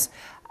house,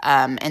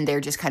 and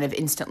they're just kind of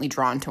instantly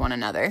drawn to one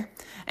another,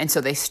 and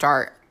so they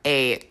start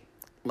a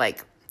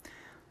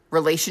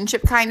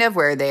relationship kind of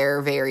where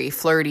they're very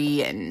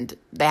flirty and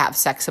they have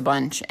sex a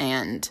bunch,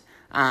 and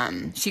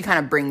she kind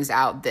of brings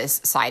out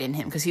this side in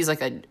him because he's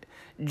like a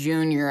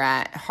junior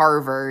at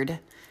Harvard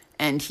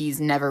and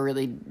he's never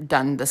really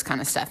done this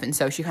kind of stuff, and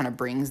so she kind of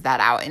brings that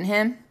out in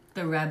him.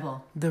 The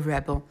rebel.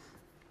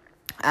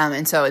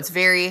 And so it's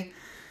very,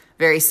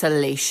 very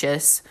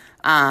salacious,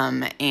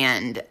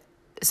 and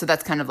so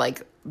that's kind of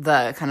like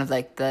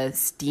the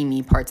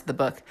steamy parts of the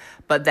book.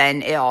 But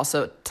then it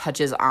also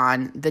touches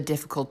on the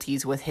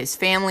difficulties with his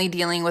family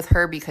dealing with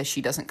her because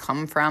she doesn't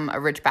come from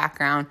a rich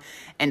background,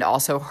 and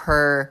also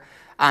her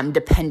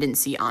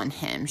dependency on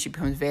him. She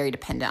becomes very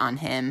dependent on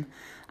him,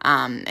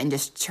 and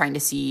just trying to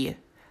see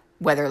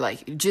whether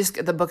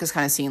the book is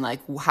kind of seeing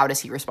how does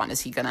he respond?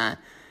 Is he gonna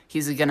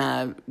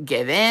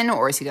give in,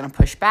 or is he gonna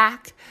push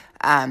back?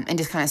 And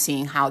just kind of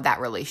seeing how that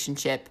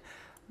relationship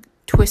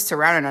twists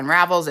around and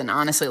unravels. And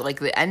honestly,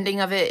 the ending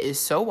of it is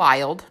so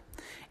wild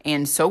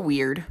and so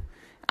weird.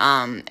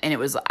 And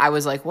I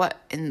was like, what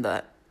in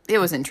the, it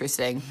was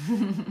interesting.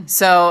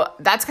 So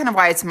that's kind of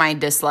why it's my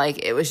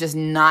dislike. It was just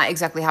not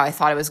exactly how I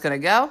thought it was going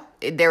to go.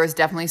 There was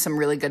definitely some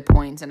really good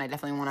points, and I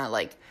definitely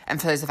want to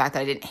emphasize the fact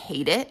that I didn't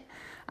hate it.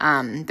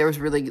 There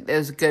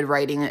was good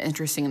writing and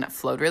interesting, and it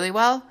flowed really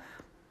well.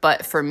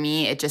 But for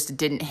me, it just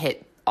didn't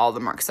hit all the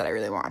marks that I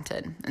really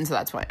wanted. And so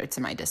that's why it's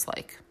my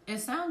dislike. It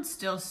sounds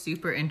still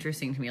super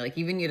interesting to me.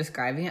 Even you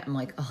describing it, I'm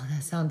like, oh,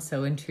 that sounds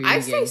so intriguing. I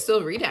say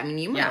still read it. I mean,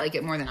 you might like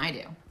it more than I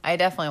do. I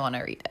definitely want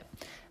to read it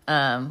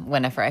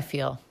whenever I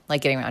feel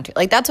like getting around to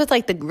it. That's with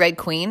the Red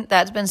Queen.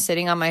 That's been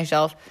sitting on my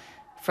shelf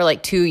for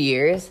 2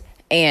 years.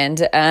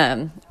 And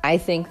I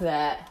think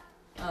that,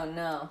 oh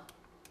no,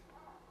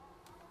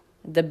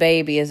 the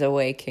baby is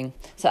awaking.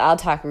 So I'll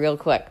talk real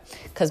quick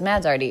because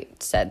Mads already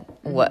said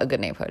what A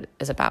Good Neighborhood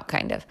is about,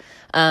 kind of.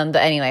 But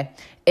anyway,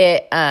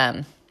 it...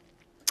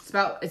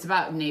 It's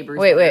about neighbors.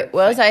 Wait. What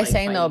was I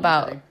saying, though,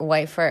 about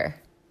White Fur?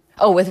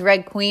 Oh, with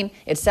Red Queen,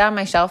 it sat on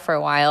my shelf for a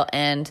while,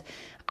 and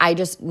I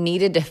just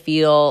needed to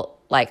feel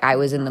like I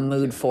was in the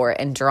mood for it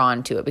and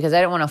drawn to it because I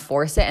didn't want to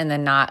force it and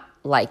then not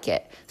like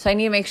it. So I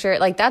need to make sure,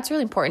 that's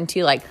really important,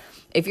 too.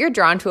 If you're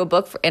drawn to a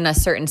book in a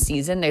certain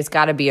season, there's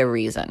got to be a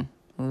reason.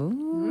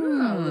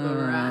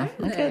 Ooh, right.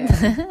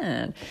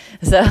 Good.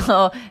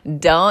 So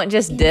don't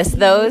just diss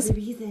those.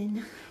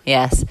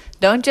 Yes.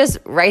 Don't just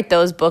write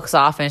those books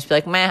off and just be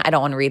like, I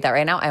don't want to read that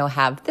right now. I will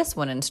have this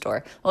one in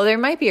store. Well, there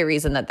might be a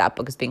reason that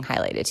book is being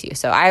highlighted to you.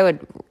 So I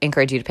would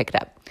encourage you to pick it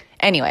up.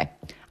 Anyway,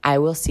 I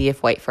will see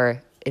if White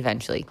Fur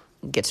eventually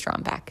gets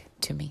drawn back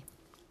to me.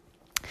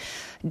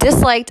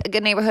 Disliked A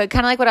Good Neighborhood,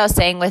 kind of like what I was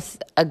saying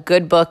with a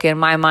good book in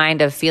my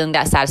mind of feeling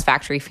that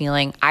satisfactory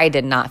feeling. I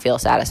did not feel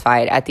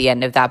satisfied at the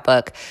end of that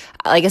book.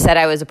 Like I said,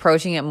 I was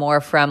approaching it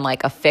more from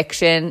a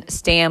fiction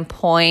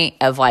standpoint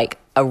of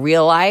a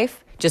real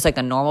life, just like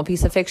a normal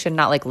piece of fiction,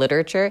 not like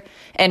literature.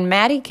 And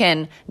Maddie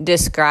can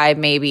describe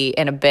maybe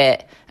in a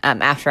bit,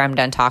 after I'm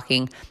done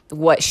talking,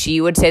 what she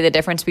would say the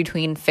difference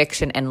between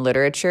fiction and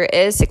literature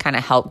is to kind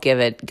of help give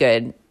a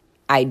good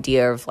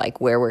idea of like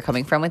where we're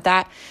coming from with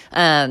that.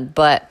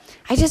 But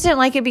I just didn't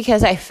like it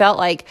because I felt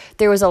like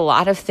there was a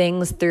lot of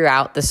things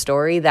throughout the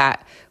story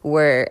that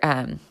were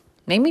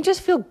made me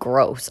just feel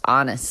gross,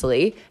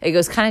 honestly. It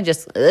was kind of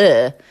just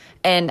ugh.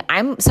 And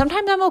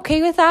sometimes I'm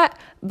okay with that,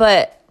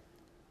 but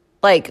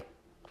like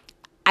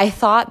I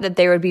thought that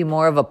there would be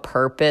more of a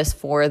purpose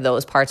for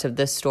those parts of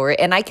this story.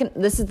 And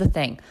this is the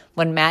thing.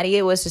 When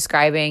Maddie was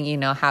describing, you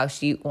know, how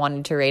she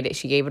wanted to rate it,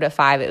 she gave it a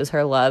 5. It was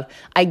her love.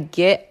 I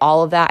get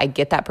all of that. I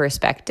get that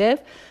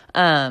perspective.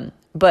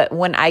 But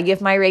when I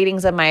give my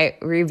ratings and my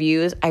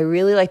reviews, I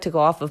really like to go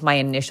off of my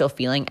initial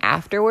feeling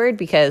afterward,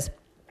 because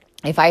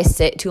if I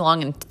sit too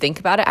long and think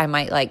about it, I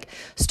might like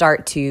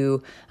start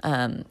to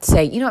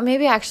say, you know,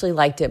 maybe I actually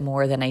liked it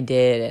more than I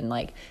did, and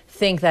like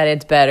think that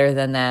it's better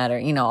than that, or,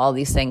 you know, all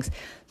these things.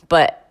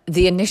 But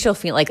the initial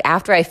feeling, like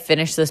after I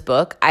finished this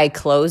book, I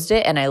closed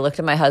it and I looked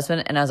at my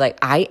husband and I was like,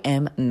 I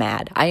am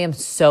mad. I am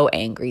so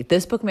angry.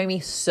 This book made me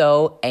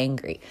so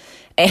angry.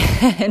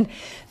 And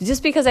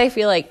just because I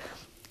feel like,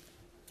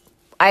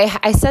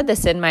 I said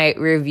this in my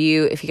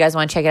review, if you guys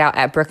want to check it out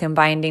at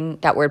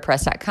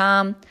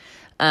brokenbinding.wordpress.com.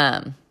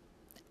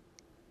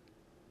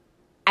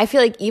 I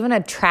feel like even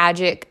a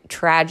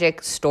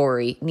tragic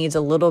story needs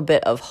a little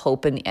bit of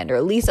hope in the end, or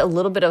at least a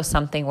little bit of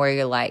something where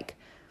you're like,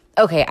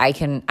 okay, I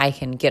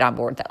can get on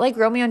board with that. Like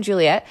Romeo and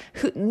Juliet,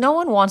 no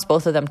one wants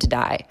both of them to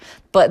die,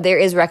 but there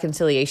is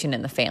reconciliation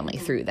in the family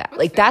through that.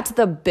 Like that's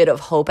the bit of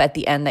hope at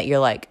the end that you're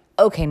like,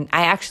 okay,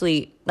 I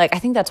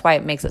think that's why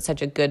it makes it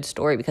such a good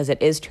story, because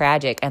it is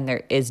tragic and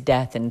there is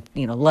death and,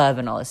 you know, love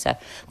and all this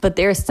stuff. But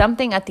there's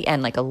something at the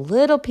end, like a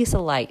little piece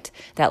of light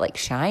that like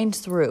shines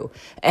through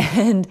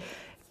and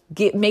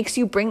makes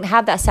you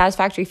have that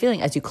satisfactory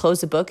feeling as you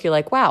close the book. You're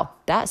like, wow,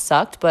 that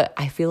sucked, but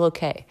I feel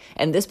okay.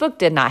 And this book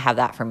did not have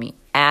that for me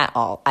at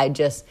all.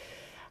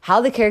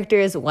 How the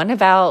characters went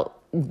about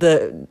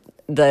the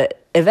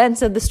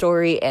events of the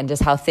story and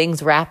just how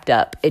things wrapped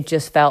up, it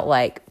just felt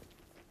like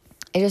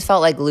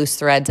loose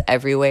threads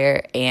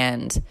everywhere.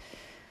 And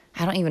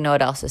I don't even know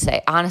what else to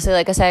say. Honestly,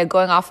 like I said,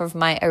 going off of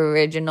my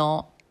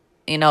original,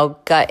 you know,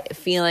 gut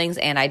feelings,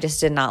 and I just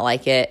did not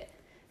like it.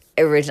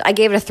 I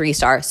gave it a 3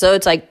 star. So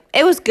it's like,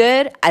 it was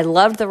good. I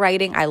loved the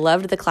writing. I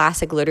loved the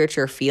classic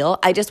literature feel.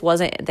 I just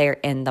wasn't there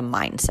in the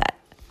mindset.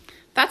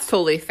 That's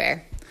totally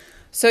fair.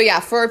 So yeah,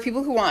 for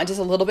people who want just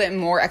a little bit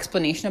more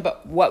explanation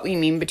about what we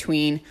mean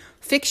between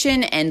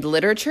fiction and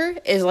literature,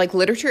 is like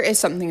literature is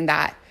something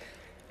that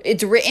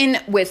it's written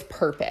with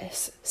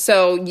purpose.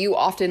 So you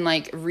often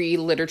like read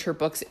literature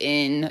books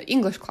in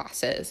English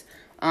classes.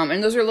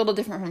 And those are a little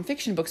different from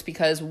fiction books,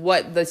 because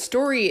what the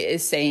story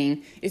is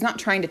saying is not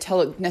trying to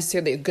tell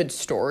necessarily a good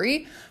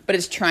story, but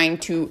it's trying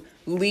to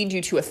lead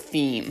you to a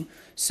theme.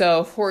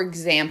 So, for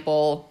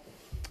example,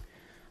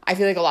 I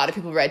feel like a lot of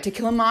people read To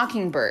Kill a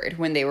Mockingbird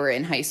when they were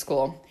in high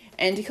school.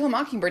 And To Kill a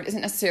Mockingbird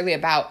isn't necessarily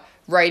about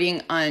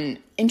writing an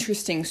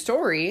interesting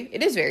story.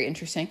 It is very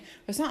interesting,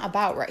 but it's not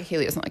about,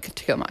 Haley doesn't like To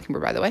Kill a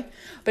Mockingbird, by the way,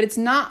 but it's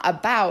not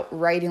about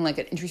writing like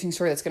an interesting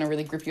story that's going to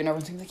really grip you and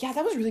everyone's like, yeah,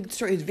 that was a really good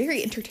story. It's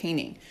very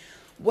entertaining.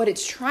 What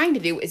it's trying to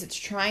do is it's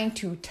trying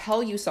to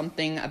tell you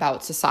something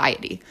about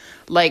society.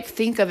 Like,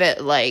 think of it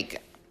like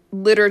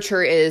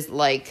literature is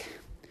like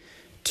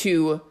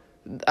to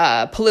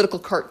political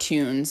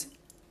cartoons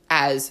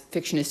as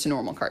fiction is to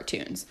normal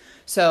cartoons.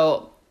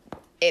 So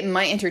it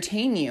might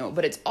entertain you,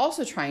 but it's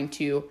also trying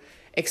to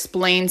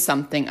explain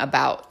something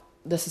about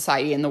the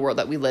society and the world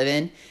that we live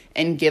in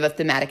and give a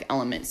thematic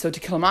element. So To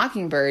Kill a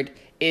Mockingbird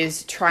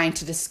is trying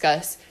to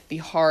discuss the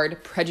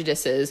hard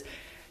prejudices.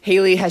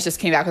 Haley has just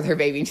came back with her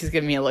baby and she's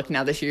giving me a look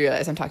now that she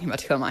realizes I'm talking about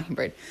To Kill a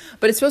Mockingbird.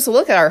 But it's supposed to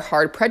look at our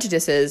hard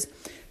prejudices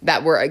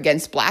that were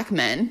against Black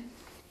men,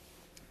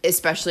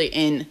 especially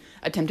in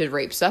attempted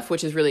rape stuff,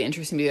 which is really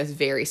interesting because it's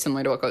very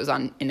similar to what goes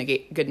on in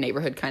A Good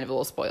Neighborhood, kind of a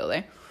little spoil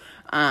there.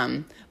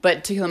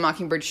 But To Kill a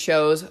Mockingbird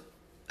shows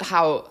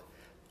how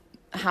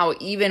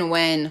even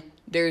when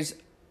there's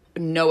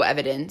no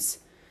evidence,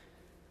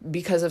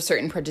 because of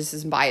certain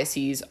prejudices and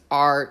biases,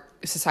 our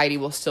society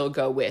will still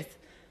go with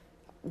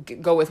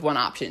one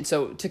option.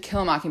 So To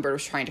Kill a Mockingbird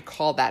was trying to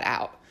call that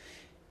out.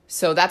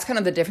 So that's kind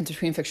of the difference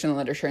between fiction and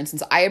literature. And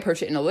since I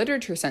approach it in a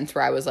literature sense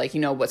where I was like, you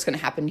know, what's going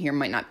to happen here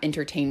might not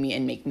entertain me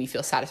and make me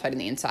feel satisfied in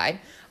the inside.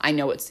 I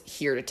know it's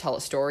here to tell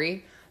a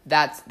story.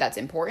 That's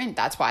important.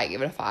 That's why I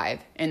give it a 5.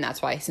 And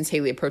that's why, since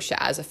Haley approached it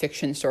as a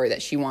fiction story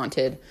that she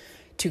wanted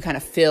to kind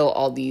of fill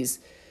all these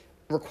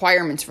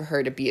requirements for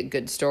her to be a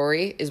good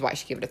story, is why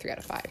she gave it a 3 out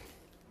of 5.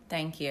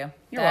 Thank you.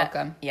 You're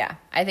welcome. Yeah,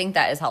 I think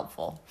that is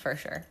helpful for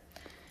sure.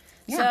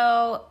 Yeah.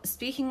 So,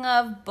 speaking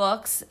of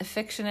books,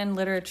 fiction and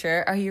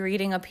literature, are you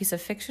reading a piece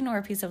of fiction or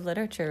a piece of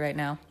literature right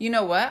now? You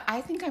know what?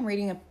 I think I'm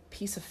reading a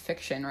piece of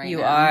fiction right now.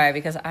 You are,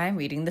 because I'm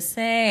reading the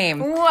same.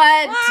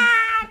 What?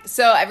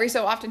 So every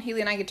so often,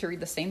 Haley and I get to read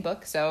the same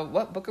book. So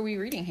what book are we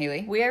reading,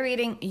 Haley? We are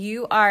reading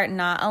You Are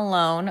Not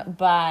Alone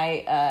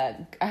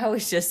by, I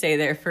always just say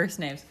their first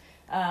names,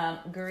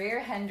 Greer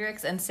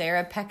Hendricks and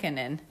Sarah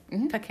Pekkanen.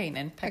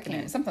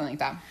 Pekkanen. Something like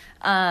that.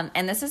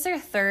 And this is their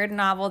third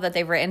novel that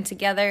they've written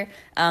together.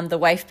 The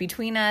Wife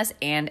Between Us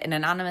and An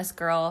Anonymous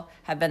Girl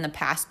have been the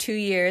past 2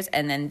 years,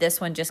 and then this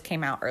one just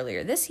came out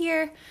earlier this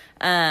year.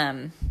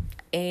 And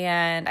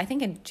I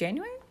think in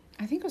January?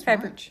 I think it was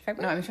February. March.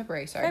 No, it was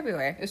February, sorry.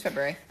 February. It was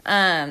February.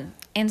 And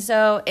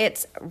so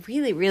it's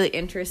really, really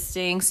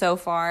interesting so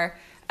far.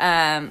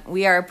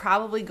 We are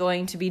probably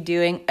going to be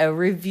doing a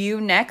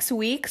review next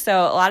week.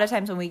 So a lot of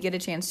times when we get a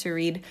chance to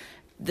read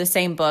the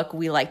same book,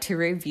 we like to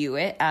review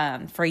it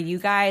for you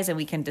guys, and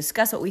we can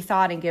discuss what we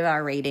thought and give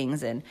our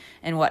ratings and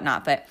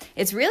whatnot. But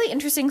it's really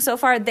interesting so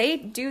far. They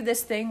do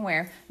this thing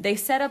where they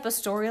set up a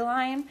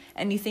storyline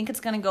and you think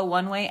it's going to go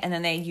one way, and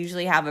then they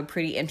usually have a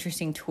pretty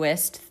interesting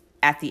twist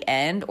at the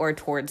end or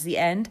towards the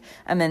end.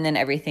 And then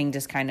everything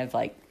just kind of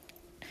like,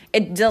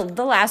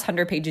 the last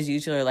 100 pages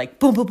usually are like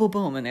boom, boom, boom,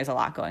 boom, and there's a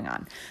lot going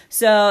on.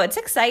 So it's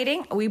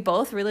exciting. We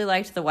both really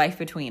liked The Wife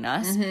Between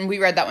Us. Mm-hmm. We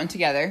read that one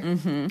together.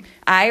 Mm-hmm.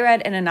 I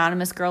read An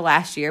Anonymous Girl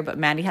last year, but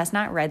Maddie has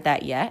not read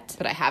that yet.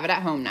 But I have it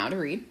at home now to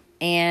read.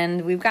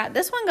 And we've got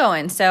this one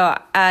going.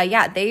 So,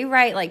 they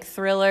write like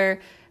thriller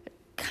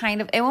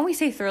kind of, and when we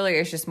say thriller,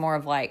 it's just more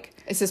of like,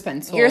 it's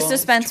suspenseful. You're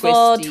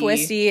suspenseful,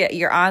 twisty.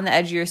 You're on the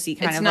edge of your seat,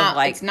 It's not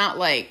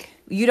like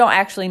you don't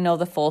actually know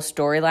the full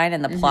storyline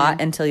and the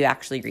plot until you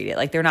actually read it.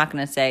 Like, they're not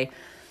going to say,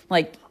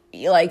 like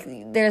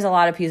there's a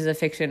lot of pieces of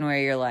fiction where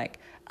you're like,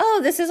 oh,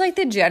 this is like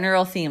the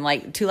general theme,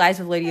 like Two Lives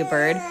of Lydia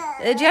Bird.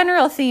 The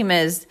general theme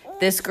is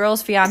this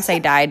girl's fiance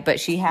died, but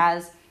she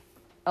has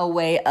a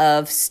way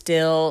of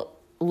still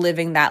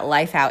living that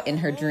life out in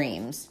her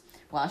dreams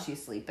while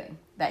she's sleeping,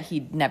 that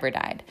he never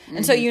died.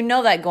 And so you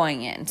know that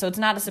going in. So it's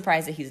not a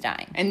surprise that he's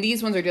dying. And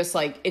these ones are just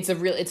like, it's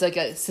like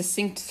a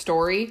succinct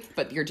story,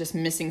 but you're just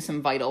missing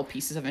some vital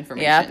pieces of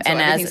information. Yep. So And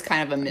everything's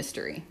kind of a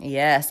mystery.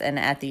 Yes, and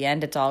at the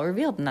end it's all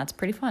revealed, and that's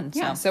pretty fun.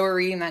 Yeah, so we're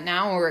reading that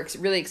now, and we're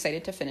really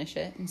excited to finish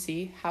it and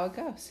see how it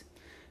goes.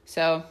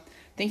 So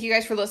thank you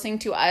guys for listening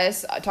to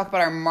us talk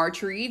about our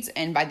March reads,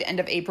 and by the end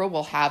of April,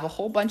 we'll have a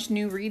whole bunch of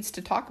new reads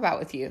to talk about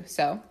with you.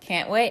 So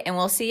can't wait, and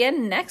we'll see you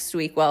next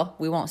week. Well,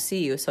 we won't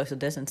see you, social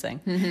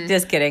distancing.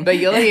 Just kidding. But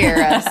you'll hear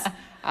us.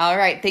 All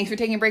right, thanks for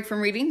taking a break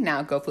from reading.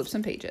 Now go flip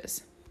some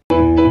pages.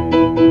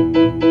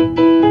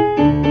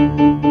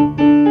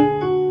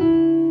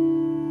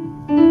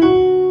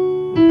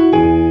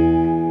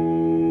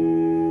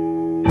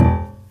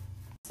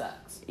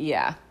 Sucks.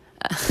 Yeah.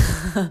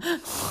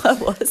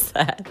 What was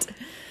that?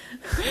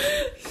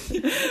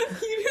 You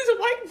just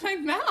wiped my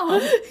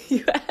mouth.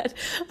 You had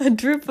a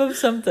drip of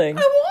something.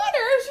 Water.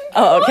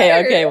 Oh,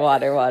 okay,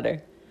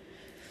 water.